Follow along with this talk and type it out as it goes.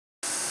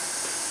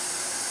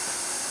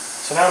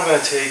So now I'm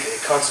going to take a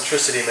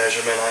concentricity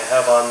measurement. I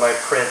have on my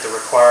print the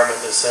requirement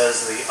that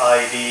says the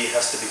ID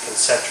has to be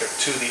concentric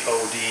to the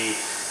OD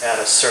at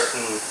a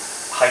certain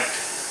height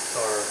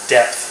or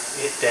depth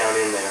down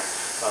in there.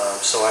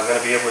 So I'm going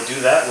to be able to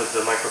do that with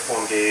the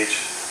MicroForm Gage,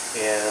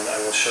 and I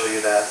will show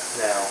you that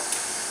now.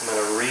 I'm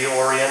going to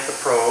reorient the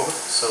probe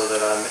so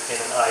that I'm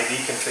in an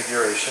ID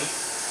configuration.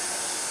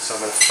 So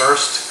I'm going to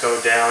first go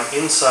down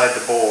inside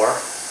the bore,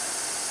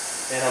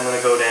 and I'm going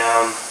to go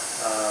down,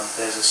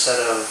 there's a set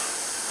of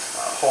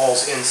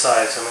holes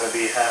inside, so I'm going to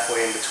be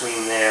halfway in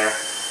between there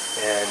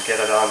and get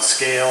it on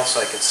scale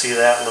so I can see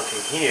that looking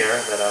here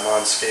that I'm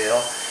on scale.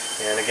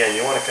 And again,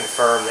 you want to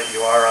confirm that you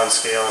are on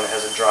scale and it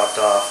hasn't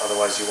dropped off,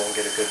 otherwise you won't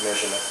get a good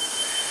measurement.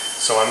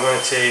 So I'm going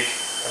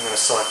to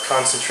select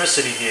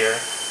concentricity here.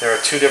 There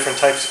are two different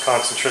types of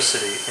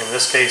concentricity. In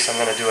this case I'm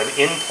going to do an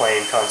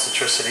in-plane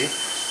concentricity,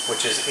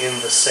 which is in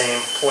the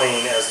same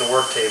plane as the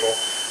work table,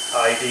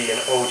 ID and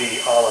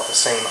OD all at the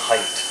same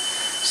height.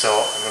 So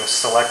I'm going to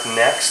select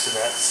next, and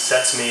that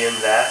sets me in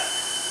that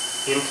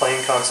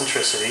in-plane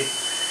concentricity.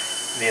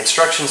 The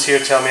instructions here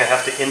tell me I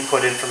have to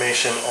input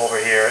information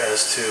over here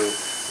as to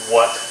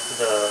what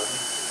the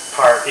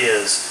part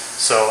is.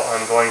 So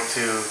I'm going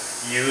to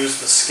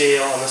use the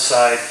scale on the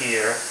side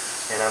here,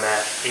 and I'm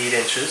at 8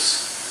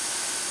 inches.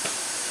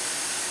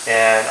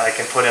 And I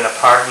can put in a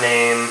part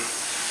name,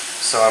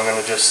 so I'm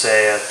going to just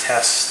say a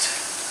test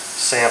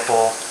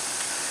sample.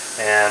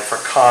 And for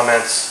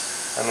comments,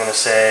 I'm going to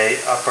say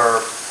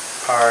upper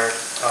part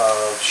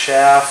of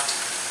shaft,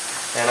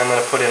 and I'm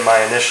going to put in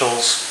my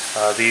initials.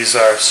 These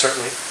are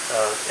certainly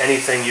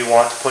anything you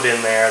want to put in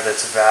there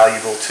that's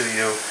valuable to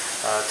you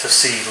to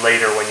see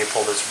later when you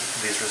pull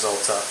these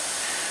results up.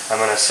 I'm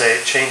going to say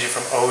change it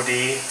from OD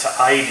to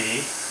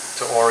ID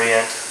to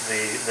orient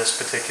this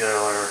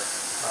particular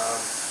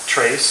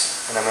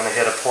trace, and I'm going to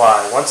hit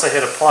apply. Once I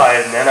hit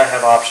apply, and then I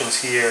have options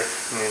here,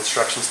 and the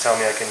instructions tell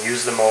me I can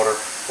use the motor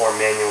or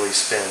manually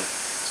spin.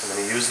 So I'm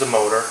going to use the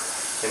motor,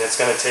 and it's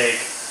going to take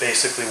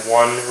basically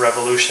one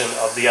revolution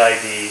of the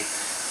ID.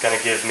 It's going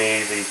to give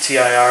me the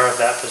TIR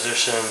of that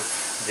position,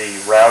 the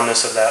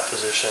roundness of that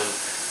position,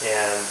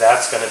 and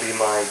that's going to be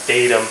my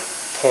datum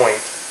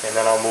point, and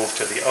then I'll move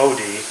to the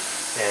OD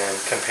and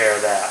compare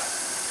that.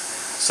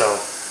 So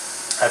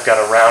I've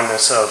got a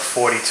roundness of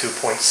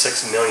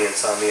 42.6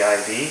 millionths on the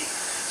ID.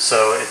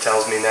 So it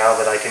tells me now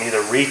that I can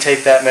either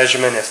retake that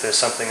measurement if there's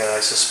something that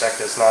I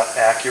suspect is not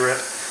accurate,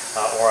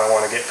 or I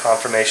want to get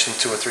confirmation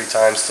 2 or 3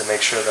 times to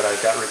make sure that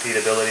I've got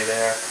repeatability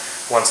there.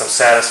 Once I'm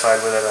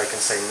satisfied with it, I can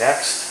say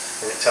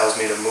next, and it tells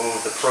me to move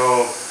the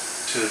probe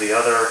to the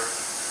other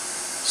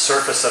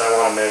surface that I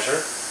want to measure,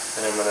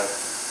 and I'm going to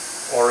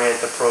orient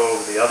the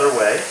probe the other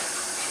way,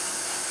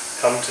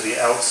 come to the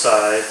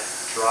outside,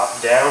 drop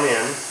down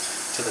in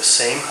to the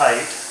same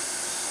height,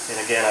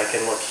 and again I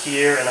can look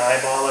here and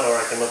eyeball it, or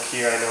I can look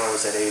here, I know I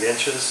was at 8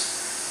 inches,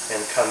 and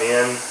come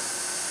in.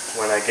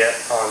 When I get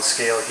on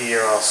scale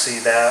here, I'll see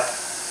that.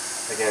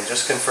 Again,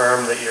 just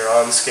confirm that you're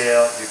on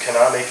scale. You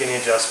cannot make any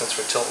adjustments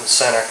for tilt and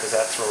center because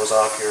that throws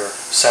off your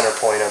center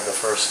point of the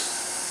first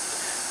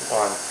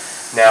one.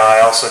 Now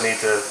I also need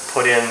to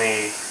put in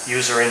the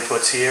user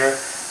inputs here.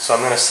 So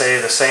I'm going to say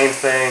the same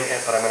thing,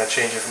 but I'm going to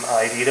change it from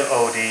ID to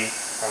OD.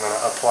 I'm going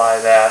to apply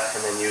that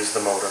and then use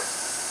the motor.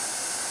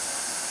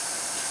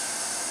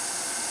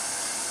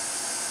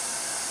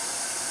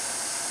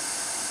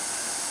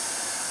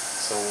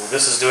 So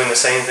this is doing the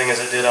same thing as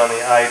it did on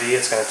the ID.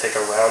 It's going to take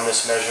a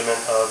roundness measurement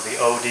of the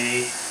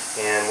OD,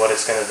 and what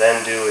it's going to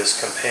then do is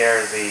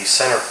compare the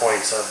center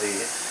points of the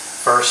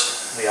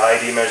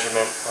ID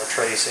measurement or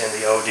trace and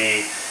the OD,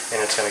 and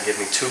it's going to give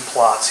me 2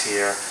 plots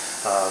here.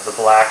 The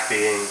black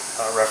being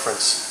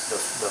reference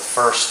the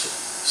first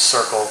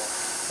circle,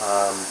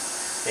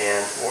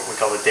 and what we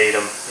call the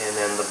datum, and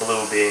then the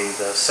blue being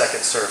the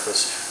second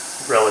surface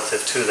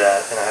relative to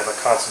that, and I have a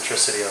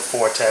concentricity of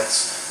 4/10,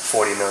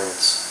 40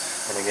 millionths.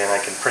 And again, I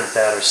can print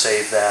that or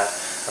save that.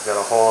 I've got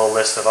a whole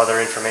list of other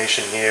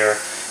information here.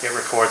 It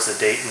records the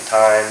date and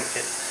time.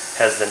 It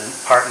has the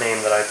part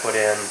name that I put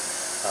in,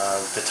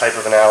 the type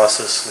of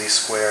analysis,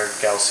 least squared,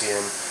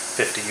 Gaussian,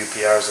 50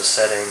 UPR is a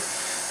setting.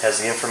 Has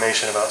the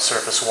information about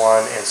surface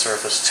 1 and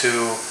surface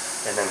 2,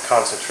 and then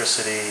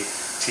concentricity,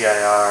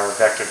 TIR,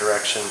 vector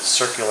direction,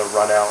 circular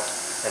runout,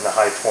 and the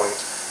high point.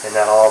 And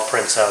that all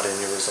prints out in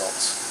your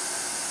results.